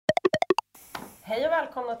Hej och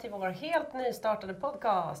välkomna till vår helt nystartade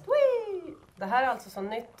podcast. Whee! Det här är alltså så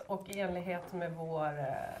nytt och i enlighet med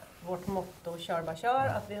vårt motto Kör bara kör,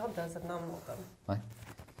 att vi har inte ens ett namn åt den. Nej.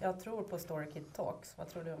 Jag tror på Story Kid Talks. Vad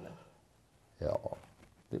tror du om det? Ja,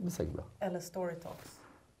 det blir säkert bra. Eller Story Talks?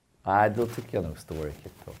 Nej, då tycker jag nog Story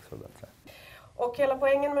Kid Talks var bättre. Och hela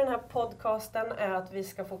poängen med den här podcasten är att vi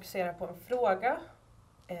ska fokusera på en fråga.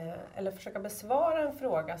 Eller försöka besvara en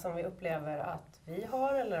fråga som vi upplever att vi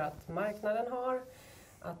har eller att marknaden har.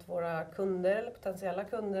 Att våra kunder eller potentiella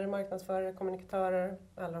kunder, marknadsförare, kommunikatörer,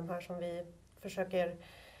 alla de här som vi försöker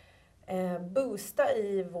boosta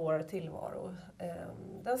i vår tillvaro.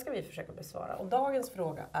 Den ska vi försöka besvara. Och dagens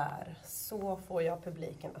fråga är: så får jag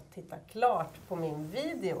publiken att titta klart på min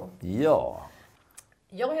video? Ja.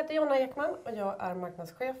 Jag heter Jonna Ekman och jag är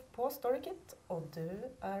marknadschef på StoryKit. Och du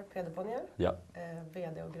är Peder Bonnier, Ja.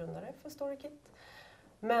 vd och grundare för StoryKit.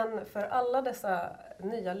 Men för alla dessa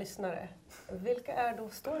nya lyssnare, vilka är då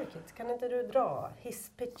StoryKit? Kan inte du dra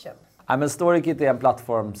hisspitchen? Ja, men StoryKit är en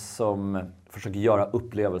plattform som försöker göra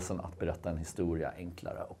upplevelsen att berätta en historia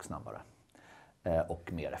enklare och snabbare.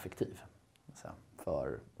 Och mer effektiv.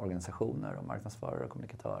 För organisationer och marknadsförare och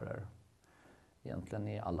kommunikatörer. Egentligen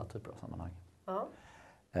i alla typer av sammanhang. Ja.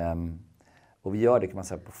 Och vi gör det, kan man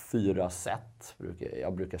säga, på 4 sätt.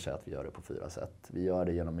 Jag brukar säga att vi gör det på 4 sätt. Vi gör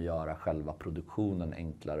det genom att göra själva produktionen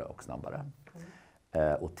enklare och snabbare.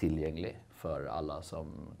 Och tillgänglig för alla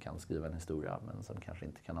som kan skriva en historia men som kanske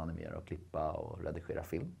inte kan animera och klippa och redigera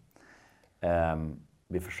film.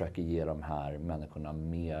 Vi försöker ge de här människorna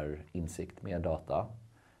mer insikt, mer data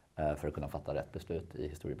för att kunna fatta rätt beslut i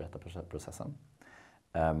historieberättarprocessen.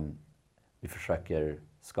 Vi försöker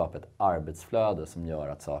skapa ett arbetsflöde som gör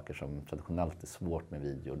att saker som traditionellt är svårt med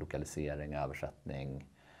video, lokalisering, översättning,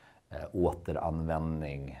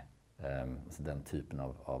 återanvändning, alltså den typen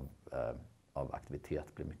av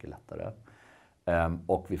aktivitet blir mycket lättare.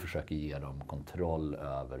 Och vi försöker ge dem kontroll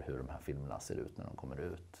över hur de här filmerna ser ut när de kommer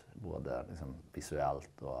ut. Både liksom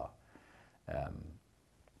visuellt och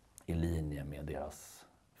i linje med deras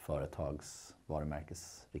företags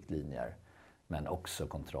varumärkesriktlinjer. Men också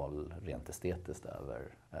kontroll rent estetiskt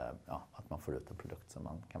över att man får ut en produkt som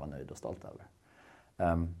man kan vara nöjd och stolt över.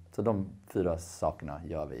 Så de 4 sakerna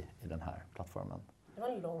gör vi i den här plattformen. Det var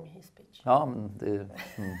en lång hisspitch. Ja, men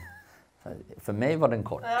för mig var den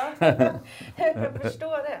kort. Ja, jag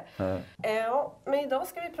förstår det. Men idag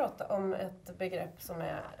ska vi prata om ett begrepp som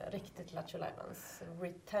är riktigt lattjo lajbans.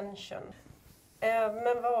 Retention.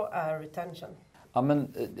 Men vad är retention? Ja,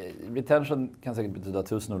 men retention kan säkert betyda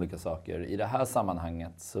 1000 olika saker. I det här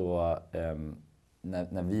sammanhanget så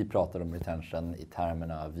när vi pratar om retention i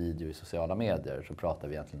termerna video i sociala medier så pratar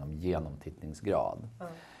vi egentligen om genomtittningsgrad.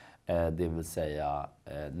 Det vill säga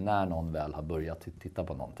när någon väl har börjat titta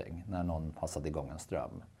på någonting, när någon har satt igång en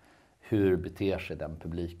ström. Hur beter sig den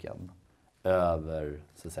publiken över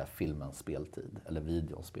så att säga, filmens speltid eller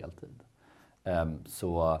videons speltid.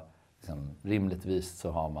 Så liksom, rimligtvis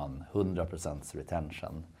så har man 100%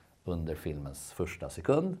 retention under filmens första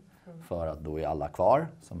sekund. För att då är alla kvar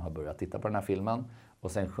som har börjat titta på den här filmen.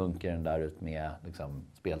 Och sen sjunker den där ut med liksom,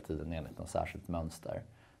 speltiden enligt något särskilt mönster.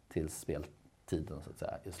 Tills speltiden så att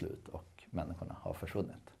säga, är slut och människorna har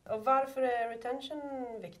försvunnit. Och varför är retention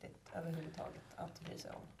viktigt överhuvudtaget att bry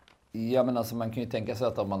sig om? Ja, men alltså, man kan ju tänka sig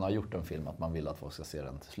att om man har gjort en film att man vill att folk ska se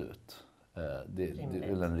den till slut. Det är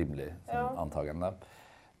väl en rimlig antagande.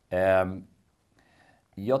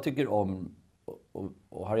 Jag tycker om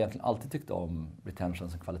och har egentligen alltid tyckt om retention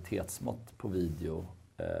som kvalitetsmått på video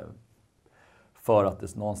för att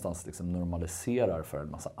det någonstans liksom normaliserar för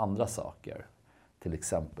en massa andra saker. Till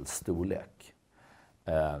exempel storlek.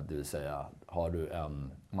 Det vill säga,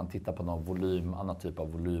 om man tittar på någon annan typ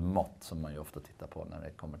av volymmått som man ju ofta tittar på när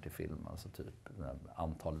det kommer till film, alltså typ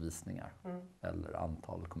antal visningar eller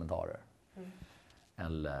antal kommentarer.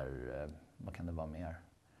 Eller vad kan det vara mer?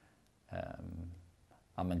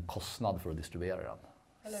 Men kostnad för att distribuera den.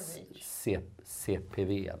 Eller reach.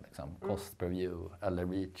 CPV, liksom, cost per view, eller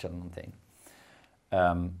reach eller någonting.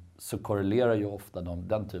 Så korrelerar ju ofta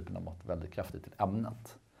den typen av mått väldigt kraftigt till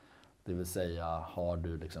ämnet. Det vill säga, har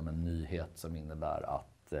du liksom en nyhet som innebär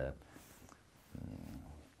att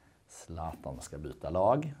Zlatan ska byta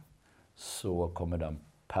lag, så kommer den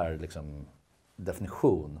per liksom,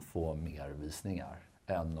 definition få mer visningar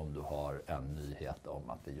än om du har en nyhet om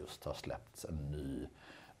att det just har släppts en ny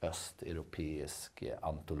östeuropeisk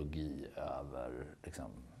antologi över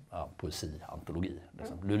liksom, poesiantologi,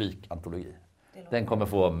 liksom, lyrikantologi. Den kommer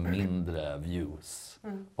få mindre views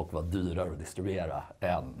och vara dyrare att distribuera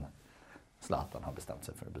än Zlatan har bestämt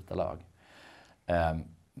sig för att byta lag.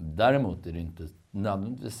 Däremot är det inte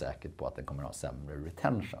nödvändigtvis säkert på att den kommer att ha sämre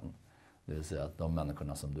retention. Det vill säga att de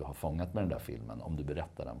människorna som du har fångat med den där filmen, om du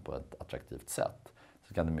berättar den på ett attraktivt sätt,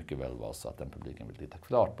 så kan det mycket väl vara så att den publiken vill titta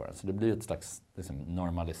klart på den. Så det blir ett slags liksom,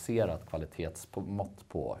 normaliserat kvalitetsmått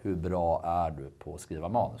på hur bra är du på att skriva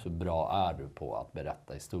manus, hur bra är du på att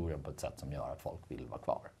berätta historien på ett sätt som gör att folk vill vara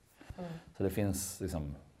kvar. Så det finns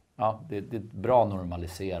liksom, ja, det är ett bra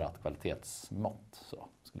normaliserat kvalitetsmått, så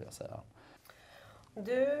skulle jag säga.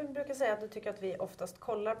 Du brukar säga att du tycker att vi oftast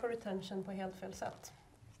kollar på retention på helt fel sätt.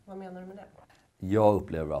 Vad menar du med det? Jag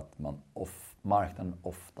upplever att marknaden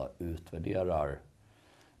ofta utvärderar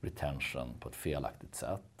retention på ett felaktigt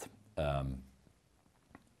sätt.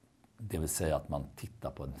 Det vill säga att man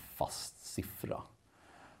tittar på en fast siffra.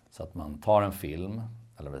 Så att man tar en film,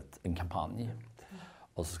 eller en kampanj,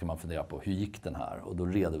 och så ska man fundera på hur gick den här? Och då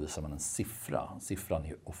redovisar man en siffra. Siffran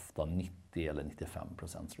är ofta 90 eller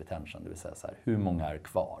 95% retention. Det vill säga så här, hur många är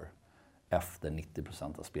kvar efter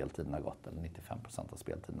 90% av speltiden har gått eller 95% av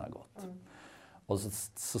speltiden har gått. Och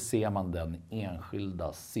så ser man den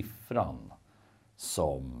enskilda siffran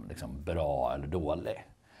som liksom bra eller dålig.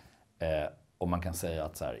 Och man kan säga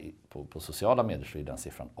att så här, på sociala medier så är den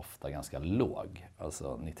siffran ofta ganska låg.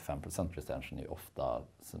 Alltså 95% retention är ofta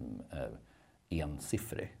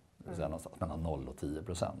ensiffrig. Det vill säga någonstans mellan 0 och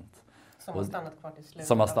 10%. Som har stannat kvar till slutet.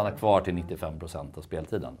 Som har stannat kvar till 95% av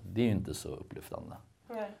speltiden. Det är ju inte så upplyftande.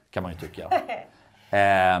 Nej. Kan man ju tycka.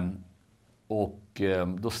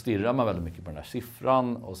 Då stirrar man väldigt mycket på den här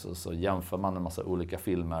siffran och så jämför man en massa olika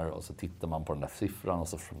filmer och så tittar man på den där siffran och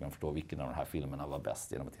så försöker man förstå vilken av de här filmerna var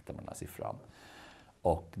bäst genom att titta på den här siffran.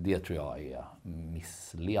 Och det tror jag är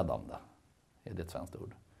missledande. Är det ett svenskt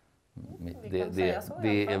ord? Det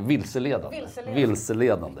är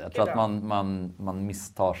vilseledande. Jag tror att man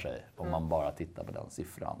misstar sig om man bara tittar på den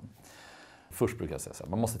siffran. Först brukar jag säga så här,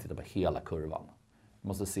 man måste titta på hela kurvan. Man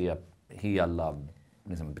måste se hela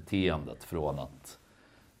liksom, beteendet från att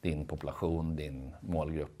din population, din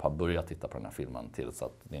målgrupp har börjat titta på den här filmen tills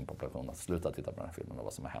att din population har slutat titta på den här filmen och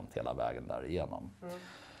vad som har hänt hela vägen där igenom.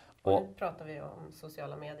 Och nu pratar vi om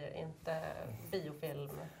sociala medier, inte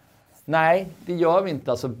biofilm. Nej, det gör vi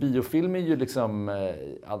inte. Alltså biofilm är ju liksom,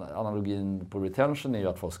 analogin på retention är ju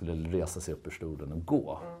att folk skulle resa sig upp ur stolen och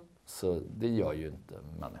gå. Så det gör ju inte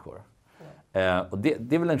människor. Och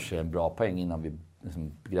det är väl en bra poäng innan vi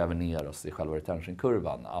liksom gräver ner oss i själva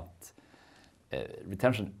retention-kurvan. Att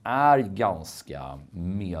retention är ganska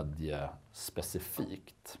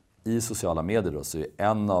mediespecifikt. I sociala medier då, så är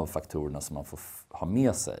en av faktorerna som man får ha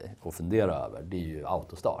med sig och fundera över, det är ju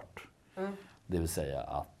autostart. Det vill säga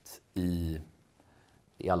att i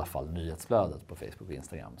alla fall nyhetsflödet på Facebook och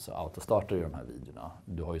Instagram så autostartar ju de här videorna.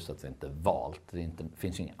 Du har ju så att säga inte valt, det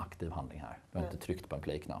finns ju ingen aktiv handling här. Du har inte tryckt på en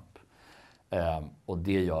play-knapp. Och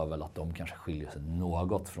det gör väl att de kanske skiljer sig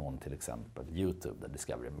något från till exempel YouTube där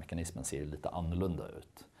discovery-mekanismen ser lite annorlunda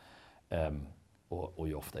ut. Och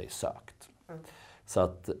ju ofta är sökt. Så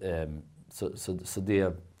att, så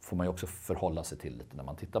det får man ju också förhålla sig till lite när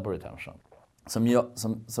man tittar på retention. Som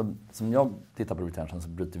jag tittar på retention så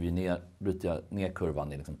bryter jag ner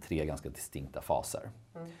kurvan i liksom 3 ganska distinkta faser.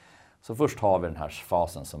 Så först har vi den här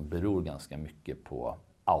fasen som beror ganska mycket på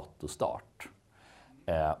autostart.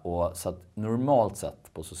 Och så att normalt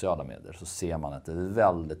sett på sociala medier så ser man ett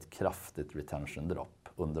väldigt kraftigt retention-dropp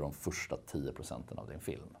under de första 10% av din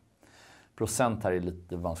film. Procent här är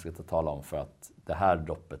lite vanskligt att tala om för att det här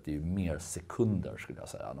droppet är ju mer sekunder skulle jag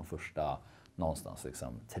säga. De första någonstans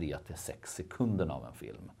liksom 3-6 sekunderna av en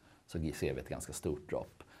film så ser vi ett ganska stort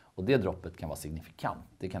dropp. Och det droppet kan vara signifikant.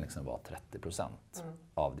 Det kan liksom vara 30%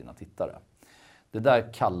 av dina tittare. Det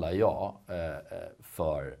där kallar jag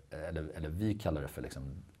för, eller vi kallar det för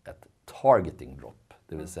liksom ett targeting drop.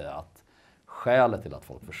 Det vill säga att skälet till att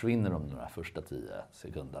folk försvinner om de här första 10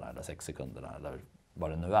 sekunderna eller 6 sekunderna eller vad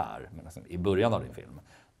det nu är, men liksom i början av din film,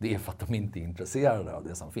 det är för att de inte är intresserade av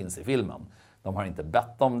det som finns i filmen. De har inte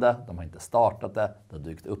bett om det, de har inte startat det, det har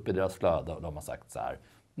dykt upp i deras flöde och de har sagt så här: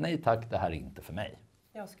 nej tack, det här är inte för mig.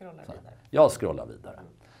 Jag scrollar vidare.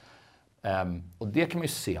 Och det kan man ju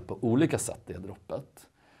se på olika sätt, det droppet.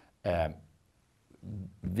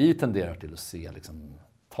 Vi tenderar till att se liksom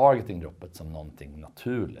targeting-droppet som någonting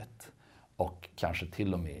naturligt. Och kanske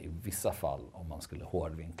till och med i vissa fall, om man skulle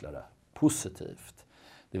hårdvinkla det, positivt.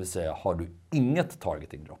 Det vill säga, har du inget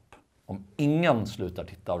targeting-dropp, om ingen slutar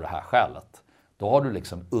titta av det här skälet, då har du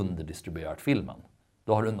liksom underdistribuerat filmen.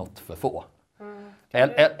 Då har du något för få.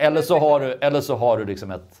 Eller så har du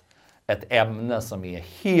liksom ett ämne som är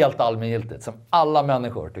helt allmängiltigt, som alla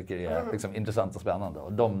människor tycker är liksom intressant och spännande.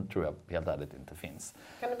 Och de tror jag helt ärligt inte finns.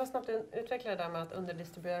 Kan du bara snabbt utveckla det där med att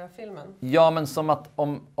underdistribuera filmen? Ja, men som att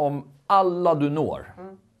om alla du når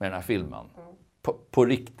med den här filmen på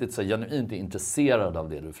riktigt så genuint är intresserad av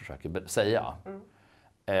det du försöker säga,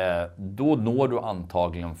 då når du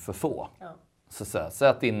antagligen för få. Ja. Så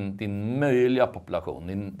att din möjliga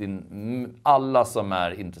population, alla som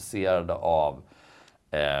är intresserade av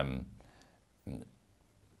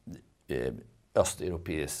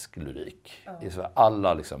östeuropeisk lyrik.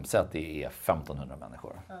 Alla liksom, säg att det är 1500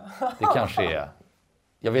 människor. Det kanske är,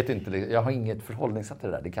 jag vet inte, jag har inget förhållningssätt till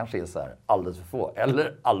det där. Det kanske är så här alldeles för få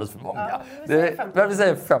eller alldeles för många. Vi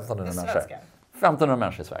säger 1500 människor. 1500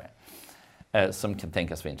 människor i Sverige som kan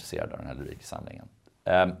tänkas vara intresserade av den här lyriksamlingen.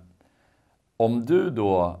 Om du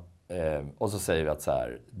då, och så säger vi att så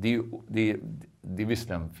här, det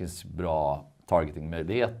visserligen finns bra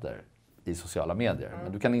targetingmöjligheter i sociala medier,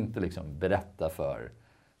 men du kan inte liksom berätta för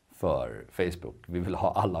Facebook, vi vill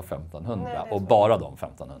ha alla 1500 och bara de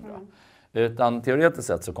 1500. Utan teoretiskt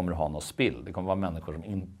sett så kommer du ha något spill. Det kommer vara människor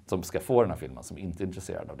som ska få den här filmen som inte är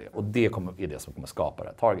intresserade av det. Och det är det som kommer skapa det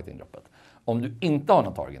här targeting-droppet. Om du inte har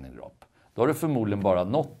något targeting-dropp, då har du förmodligen bara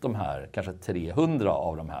nått de här, kanske 300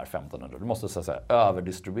 av de här 1500. Du måste så att säga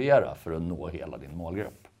överdistribuera för att nå hela din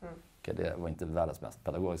målgrupp. Okej, det var inte världens mest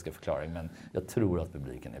pedagogiska förklaring, men jag tror att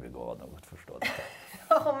publiken är begåvad nog att förstå det.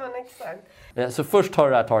 Ja, men exakt. Så först har du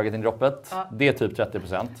det här targeting-droppet. Det är typ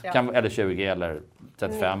 30%. Eller 20 eller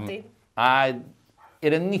 35. 90. Nej,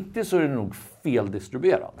 är det 90 så är det nog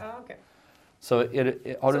feldistribuerad. Ja, okay. Så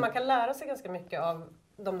man kan lära sig ganska mycket av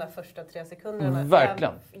de där första 3 sekunderna.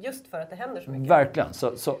 Verkligen. Just för att det händer så mycket. Verkligen.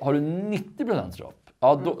 Så har du 90% dropp,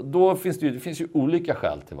 då finns det finns ju olika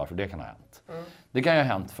skäl till varför det kan ha hänt. Det kan ju ha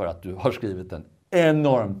hänt för att du har skrivit en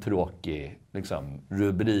enormt tråkig liksom,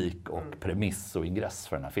 rubrik och premiss och ingress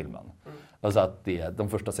för den här filmen. Alltså att de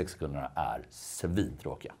första 6 sekunderna är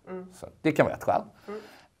svintråkiga. Så det kan vara ett skäl.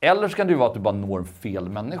 Eller så kan det ju vara att du bara når fel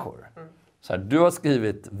människor. Så här, du har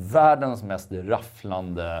skrivit världens mest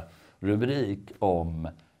rafflande rubrik om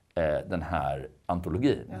den här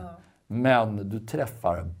antologin. Ja. Men du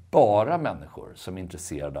träffar bara människor som är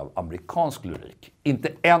intresserade av amerikansk lyrik.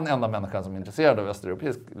 Inte en enda människa som är intresserad av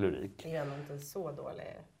östeuropeisk lyrik. Det är nog inte så dålig.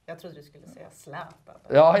 Jag trodde du skulle säga släpad.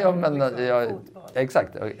 Ja, men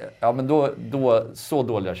exakt. Ja, men då så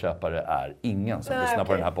dåliga köpare är ingen som lyssnar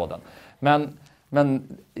på den här podden.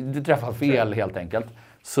 Men du träffar fel helt enkelt.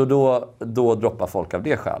 Så då droppar folk av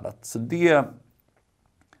det skälet. Så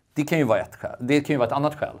det kan ju vara ett skäl. Det kan ju vara ett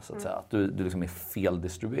annat skäl så att säga. Att du liksom är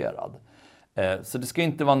feldistribuerad. Så det ska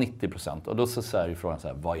inte vara 90%. Och då så är ju frågan så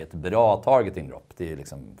här, vad är ett bra targeting-dropp? Det är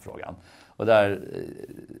liksom frågan. Och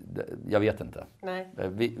jag vet inte. Nej.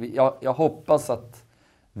 Jag hoppas att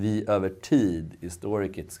vi över tid i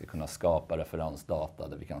StoryKit ska kunna skapa referensdata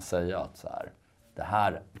där vi kan säga att så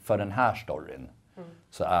här, för den här storyn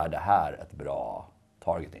så är det här ett bra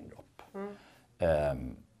targeting-dropp.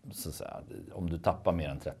 Så om du tappar mer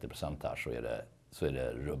än 30% här så är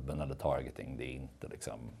det rubben eller targeting. Det är inte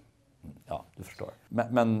liksom, ja, du förstår.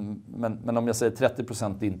 Men om jag säger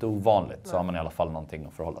 30% det är inte ovanligt. Så har man i alla fall någonting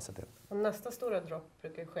att förhålla sig till. Och nästa stora dropp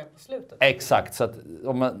brukar ske på slutet. Exakt, så att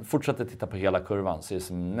om man fortsätter titta på hela kurvan så är det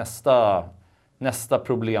som nästa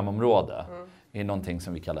problemområde är någonting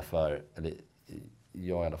som vi kallar för, eller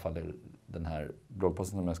jag i alla fall, den här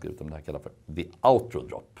bloggposten som jag skrivit om det här kallar för the outro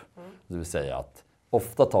drop. Det vill säga att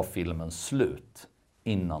ofta tar filmen slut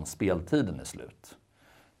innan speltiden är slut.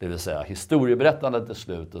 Det vill säga historieberättandet är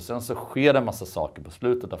slut och sen så sker det en massa saker på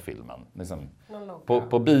slutet av filmen. Liksom,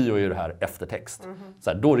 på bio är det här eftertext. Så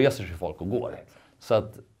här, då reser sig folk och går. Så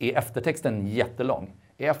att är eftertexten jättelång,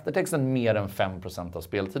 är eftertexten mer än 5% av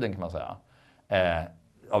speltiden kan man säga,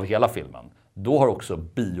 av hela filmen, då har också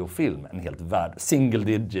biofilm en helt single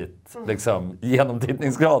digit liksom,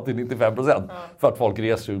 genomtittningsgrad till 95%. För att folk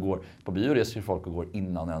reser och går, på bio reser ju folk och går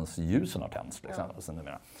innan ens ljusen har tänts. Liksom,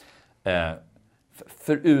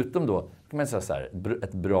 förutom då, kan man säga så här,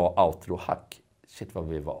 ett bra outro-hack. Shit vad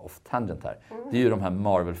vi var off-tangent här. Det är ju de här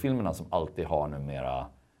Marvel-filmerna som alltid har numera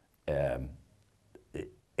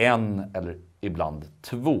en eller ibland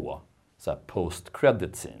 2 så här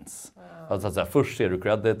post-credit scenes. Alltså så här, först ser du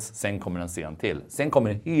credits, sen kommer en scen till. Sen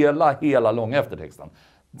kommer hela långa eftertexten.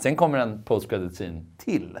 Sen kommer en post-credit scene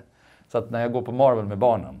till. Så att när jag går på Marvel med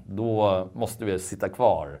barnen, då måste vi sitta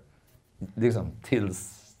kvar liksom,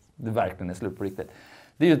 tills det verkligen är slut på riktigt.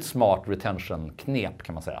 Det är ju ett smart retention-knep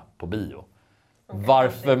kan man säga på bio.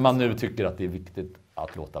 Varför man nu tycker att det är viktigt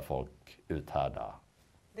att låta folk uthärda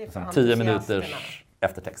 10 minuters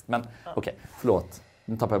eftertext. Men okej, förlåt.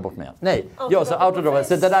 Nu tappar jag bort mig igen. Nej, så outro,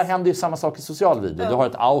 så det där händer ju samma sak i social video. Du har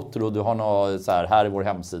ett outro, du har något så här är vår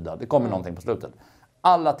hemsida. Det kommer någonting på slutet.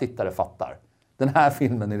 Alla tittare fattar. Den här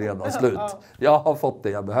filmen är redan slut. Jag har fått det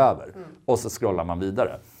jag behöver. Och så scrollar man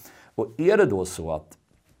vidare. Och är det då så att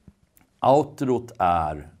outrot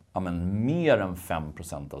är mer än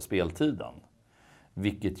 5% av speltiden.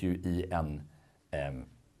 Vilket ju i en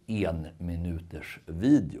 1 minuters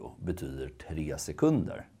video betyder 3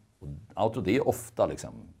 sekunder. Och outrot är ofta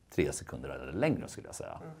liksom 3 sekunder eller längre skulle jag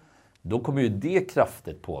säga. Då kommer ju det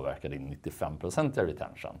kraftigt påverka din 95%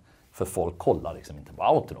 retention. För folk kollar liksom inte på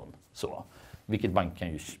outron så. Vilket man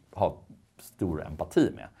kan ju ha stor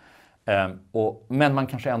empati med. Men man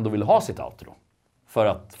kanske ändå vill ha sitt outro.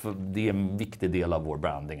 För det är en viktig del av vår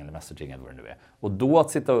branding eller messaging eller vad det nu är. Och då att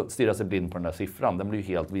sitta och stirra sig blind på den där siffran, den blir ju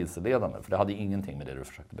helt vilseledande. För det hade ju ingenting med det du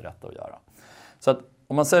försökte berätta att göra. Så att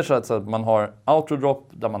om man säger så att man har outro drop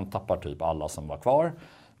där man tappar typ alla som var kvar.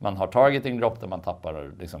 Man har targeting drop där man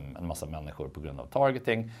tappar liksom en massa människor på grund av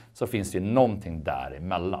targeting. Så finns det ju någonting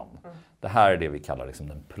däremellan. Det här är det vi kallar liksom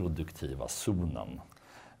den produktiva zonen.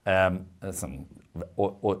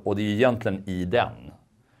 Och det är egentligen i den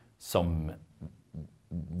som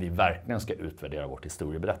vi verkligen ska utvärdera vårt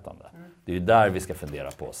historieberättande. Det är ju där vi ska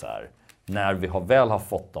fundera på så här. När vi väl har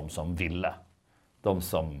fått de som ville. De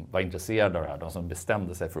som var intresserade av det här. De som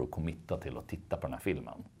bestämde sig för att committa till att titta på den här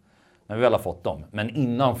filmen. När vi väl har fått dem. Men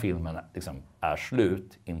innan filmen liksom är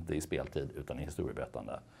slut. Inte i speltid utan i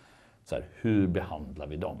historieberättande. Så här, hur behandlar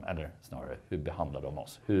vi dem? Eller snarare, hur behandlar de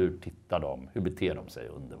oss? Hur tittar de? Hur beter de sig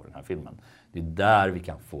under den här filmen? Det är där vi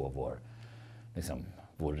kan få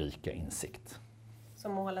vår rika insikt. Så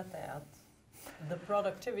målet är att the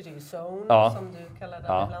productivity zone, som du kallar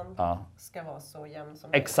den ibland, ska vara så jämn som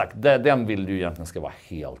möjligt. Exakt, den vill du egentligen ska vara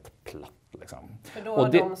helt platt. Liksom. För då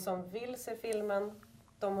har de som vill se filmen,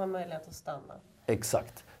 de har möjlighet att stanna.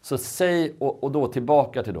 Exakt. Så säg, och då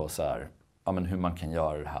tillbaka till då så här, hur man kan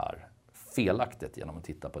göra det här felaktigt genom att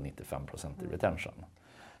titta på 95% i retention.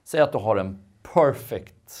 Säg att du har en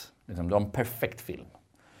perfekt film.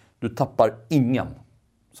 Du tappar ingen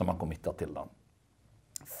som har committat till den.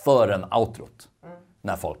 Förrän outrot.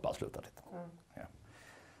 När folk bara slutar titta. Ja.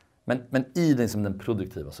 Men i den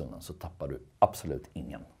produktiva zonen så tappar du absolut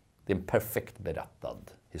ingen. Det är en perfekt berättad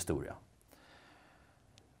historia.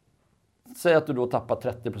 Säg att du då tappar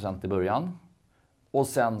 30% i början. Och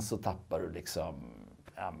sen så tappar du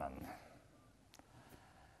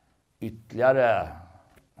ytterligare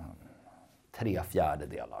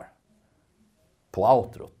 3/4 på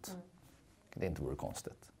outrot. Det inte vore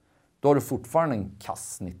konstigt. Då har du fortfarande en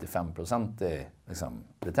kass 95% i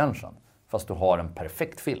retention. Fast du har en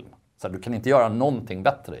perfekt film. Så du kan inte göra någonting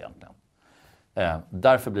bättre egentligen.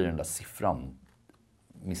 Därför blir den där siffran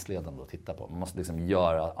missledande att titta på. Man måste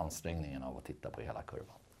göra ansträngningen av att titta på hela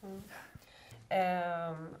kurvan.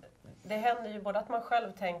 Det händer ju både att man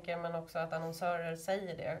själv tänker men också att annonsörer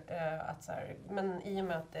säger det. Att så här, men i och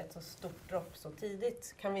med att det är ett så stort dropp så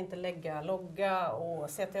tidigt kan vi inte lägga logga och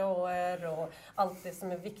CTAR och allt det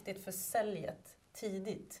som är viktigt för säljet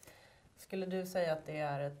tidigt. Skulle du säga att det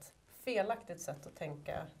är ett felaktigt sätt att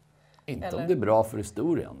tänka? Inte eller? Om det är bra för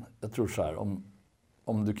historien. Jag tror så här,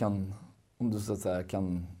 om du så att säga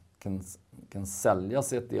kan sälja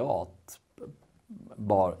CTA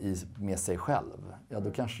bara med sig själv,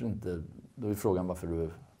 då kanske inte, då är frågan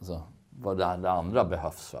varför vad det andra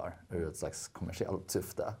behövs för ur ett slags kommersiellt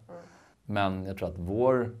syfte. Men jag tror att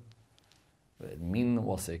min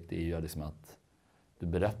åsikt är ju att du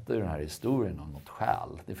berättar ju den här historien om något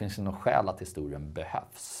skäl. Det finns ju något skäl att historien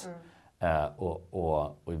behövs.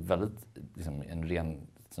 Och i väldigt en ren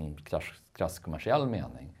krass kommersiell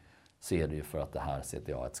mening så är det ju för att det här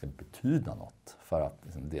CTA ska betyda något. För att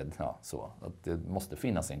att det måste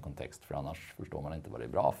finnas en kontext, för annars förstår man inte vad det är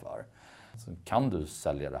bra för. Så kan du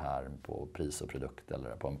sälja det här på pris och produkt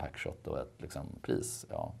eller på en packshot och ett pris,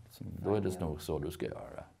 då är det nog så du ska göra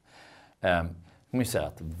det. Jag kan ju säga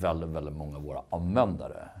att väldigt, väldigt många av våra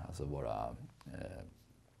användare, alltså våra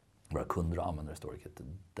kunder och användare i StoryKit,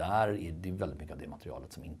 där är det väldigt mycket av det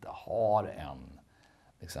materialet som inte har en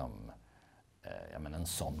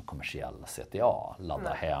sån kommersiell CTA.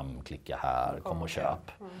 Ladda hem, klicka här, kom och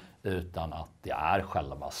köp. Utan att det är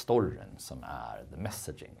själva storyn som är the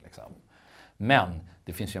messaging. Men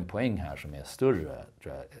det finns ju en poäng här som är större,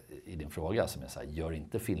 tror jag, i din fråga, som är så här: gör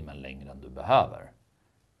inte filmen längre än du behöver.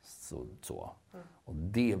 Så. Och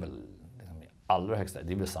det är väl i allra högsta,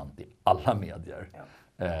 det är väl sant i alla medier.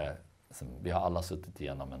 Vi har alla suttit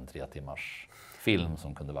igenom en 3 timmars film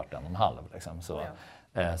som kunde varit 1,5.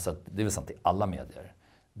 Så att det är väl sant i alla medier.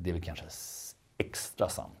 Det är väl kanske extra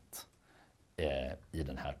sant i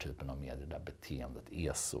den här typen av medier där beteendet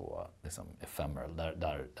är så ephemeral.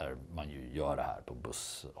 Där man ju gör det här på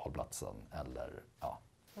busshållplatsen eller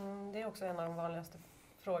det är också en av de vanligaste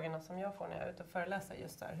frågorna som jag får när jag är ute och föreläser,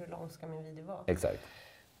 just där, hur lång ska min video vara? Exakt.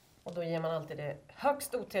 Och då ger man alltid det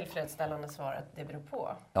högst otillfredsställande svaret, det beror på.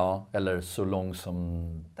 Ja, eller så lång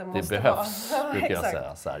som det behövs, vara. brukar jag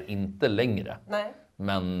säga. Så här, inte längre, Nej.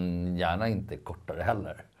 men gärna inte kortare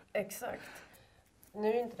heller. Exakt. Nu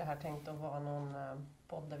är inte det här tänkt att vara någon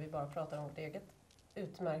podd där vi bara pratar om vårt eget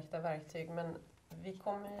utmärkta verktyg, men vi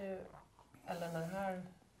kommer ju, eller när det här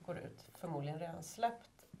går ut, förmodligen redan släppt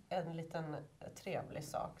en liten trevlig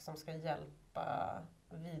sak som ska hjälpa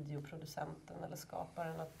videoproducenten eller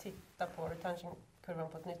skaparen att titta på retention-kurvan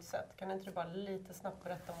på ett nytt sätt. Kan inte du bara lite snabbt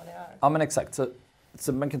berätta vad det är? Ja, men exakt.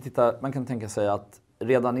 Så man kan tänka sig att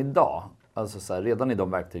redan idag, alltså så här, redan i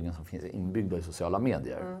de verktygen som finns inbyggda i sociala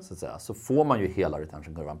medier, så att säga, så får man ju hela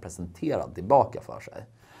retention-kurvan presenterad tillbaka för sig.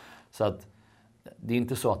 Så att det är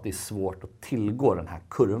inte så att det är svårt att tillgå den här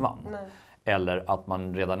kurvan. Nej. Eller att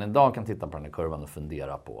man redan idag kan titta på den här kurvan och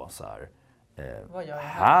fundera på så här, Vad gör jag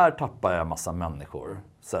här tappar jag massa människor.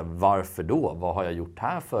 Så här, varför då? Vad har jag gjort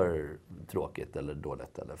här för tråkigt eller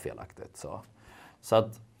dåligt eller felaktigt? Så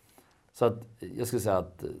att jag skulle säga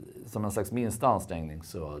att som en slags minsta ansträngning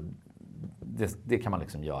så det kan man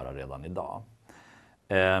liksom göra redan idag.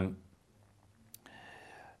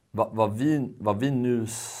 Vad vi nu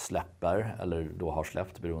släpper, eller då har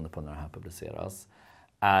släppt beroende på när det här publiceras,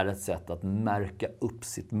 är ett sätt att märka upp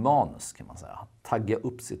sitt manus, kan man säga. Tagga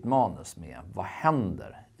upp sitt manus med vad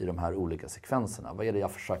händer i de här olika sekvenserna. Vad är det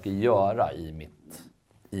jag försöker göra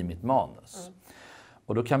i mitt manus?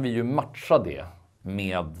 Och då kan vi ju matcha det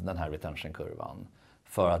med den här retention-kurvan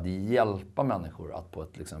för att hjälpa människor att på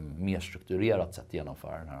ett liksom mer strukturerat sätt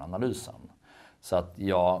genomföra den här analysen. Så att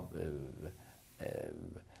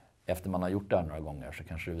efter man har gjort det här några gånger så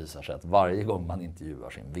kanske det visar sig att varje gång man intervjuar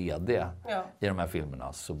sin VD i de här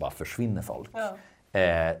filmerna så bara försvinner folk. Ja.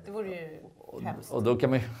 Det vore ju hemskt. Och då kan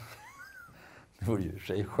man ju... Det vore ju i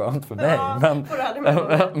sig skönt för mig.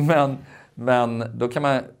 Men då kan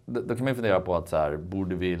man fundera på att så här,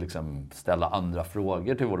 borde vi liksom ställa andra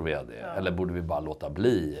frågor till vår VD? Ja. Eller borde vi bara låta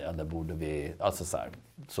bli? Eller borde vi... Alltså så här,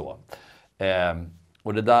 så.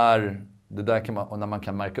 Och det där kan man, och när man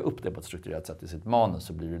kan märka upp det på ett strukturerat sätt i sitt manus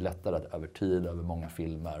så blir det lättare att över tid, över många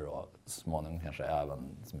filmer och småningom kanske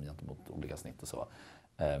även som gentemot olika snitt och så,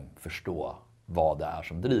 förstå vad det är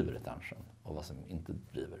som driver retention och vad som inte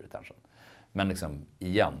driver retention. Men liksom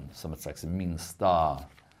igen, som ett slags minsta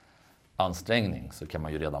ansträngning så kan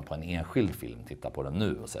man ju redan på en enskild film titta på den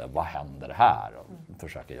nu och säga vad händer här och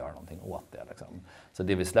försöka göra någonting åt det. Liksom. Så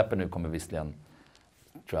det vi släpper nu kommer visserligen,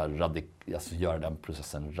 tror jag, göra den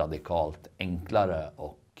processen radikalt enklare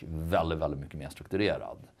och väldigt, väldigt mycket mer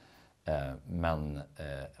strukturerad. Men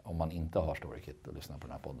om man inte har StoryKit och lyssnar på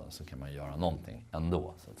den här podden så kan man göra någonting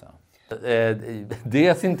ändå, så att säga. Det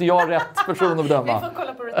är inte jag rätt person att bedöma. Vi får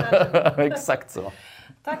kolla på retention. Exakt så.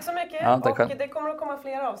 Tack så mycket. Ja, tack och själv. det kommer att komma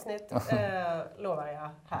fler avsnitt, lovar jag,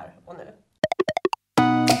 här och nu.